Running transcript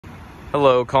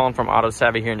Hello, Colin from Auto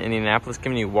Savvy here in Indianapolis,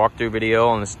 giving you a walkthrough video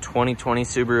on this 2020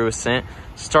 Subaru Ascent.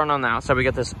 Starting on the outside, we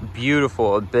got this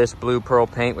beautiful Abyss blue pearl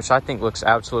paint, which I think looks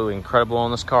absolutely incredible on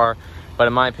this car. But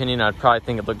in my opinion, I'd probably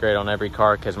think it'd look great on every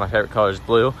car because my favorite color is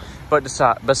blue. But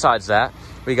besides that,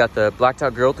 we got the blacked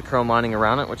out grille with the chrome lining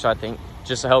around it, which I think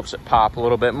just helps it pop a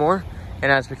little bit more.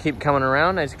 And as we keep coming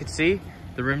around, as you can see,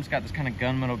 the rim's got this kind of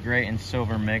gunmetal gray and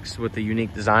silver mix with a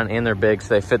unique design, and they're big, so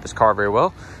they fit this car very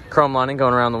well. Chrome lining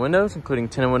going around the windows, including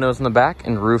tinted windows in the back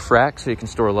and roof rack, so you can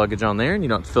store luggage on there and you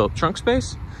don't have to fill up trunk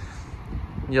space.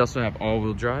 You also have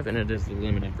all-wheel drive, and it is the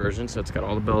limited version, so it's got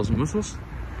all the bells and whistles.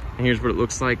 And here's what it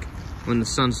looks like when the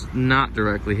sun's not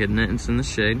directly hitting it. It's in the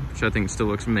shade, which I think still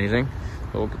looks amazing.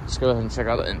 But let's go ahead and check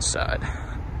out the inside.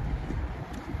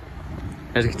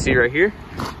 As you can see right here,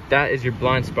 that is your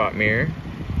blind spot mirror,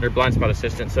 or blind spot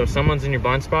assistant. So if someone's in your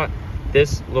blind spot,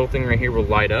 this little thing right here will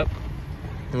light up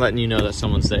and letting you know that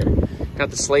someone's there.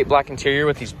 Got the slate black interior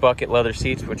with these bucket leather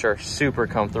seats, which are super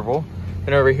comfortable.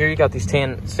 And over here, you got these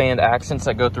tan sand accents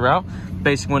that go throughout.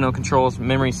 Basic window controls,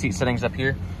 memory seat settings up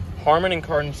here. Harman and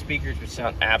Kardon speakers, which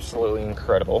sound absolutely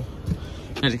incredible.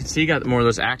 As you can see, you got more of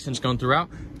those accents going throughout.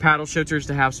 Paddle shifters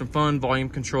to have some fun. Volume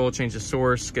control, change the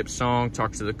source, skip song,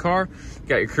 talk to the car. You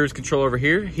got your cruise control over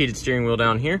here. Heated steering wheel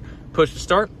down here. Push to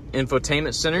start.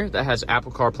 Infotainment center that has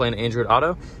Apple CarPlay and Android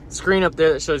Auto. Screen up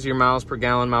there that shows your miles per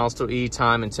gallon, miles to E,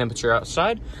 time, and temperature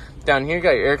outside. Down here, you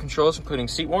got your air controls, including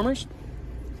seat warmers.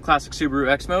 Classic Subaru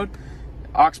X mode.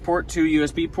 Aux port, 2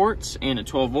 USB ports, and a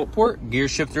 12-volt port. Gear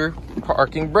shifter,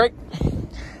 parking brake.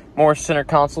 More center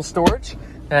console storage.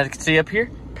 And as you can see up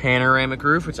here, panoramic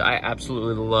roof, which I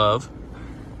absolutely love.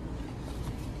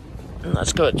 And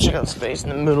let's go ahead and check out the space in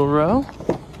the middle row.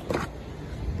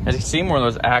 As you can see, more of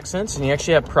those accents, and you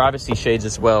actually have privacy shades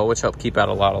as well, which help keep out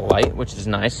a lot of light, which is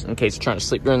nice in case you're trying to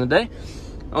sleep during the day.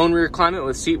 Own rear climate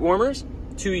with seat warmers,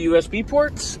 2 USB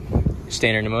ports,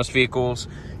 standard in most vehicles,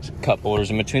 cup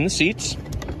holders in between the seats.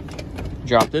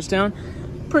 Drop this down,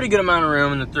 pretty good amount of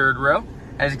room in the third row.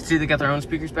 As you can see, they got their own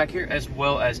speakers back here, as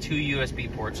well as 2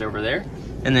 USB ports over there,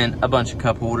 and then a bunch of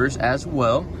cup holders as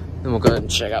well. Then we'll go ahead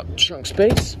and check out trunk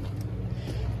space.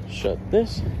 Shut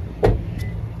this.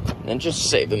 And then just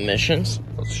save emissions.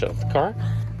 Let's shut off the car.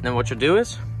 And then what you'll do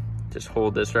is just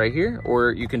hold this right here,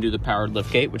 or you can do the powered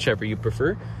lift gate, whichever you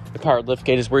prefer. The powered lift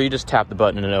gate is where you just tap the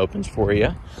button and it opens for you.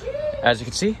 As you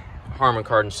can see, Harman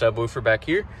Kardon subwoofer back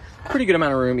here. Pretty good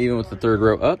amount of room even with the third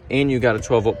row up, and you got a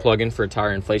 12-volt plug-in for a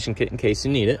tire inflation kit in case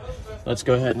you need it. Let's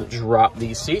go ahead and drop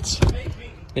these seats.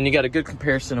 Then you got a good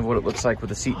comparison of what it looks like with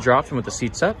the seat dropped and with the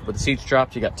seats up. With the seats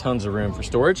dropped, you got tons of room for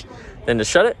storage. Then to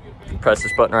shut it, you press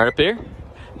this button right up there.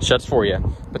 Shuts for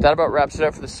you. But that about wraps it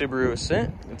up for the Subaru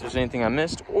Ascent. If there's anything I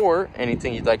missed or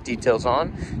anything you'd like details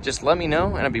on, just let me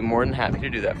know and I'd be more than happy to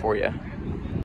do that for you.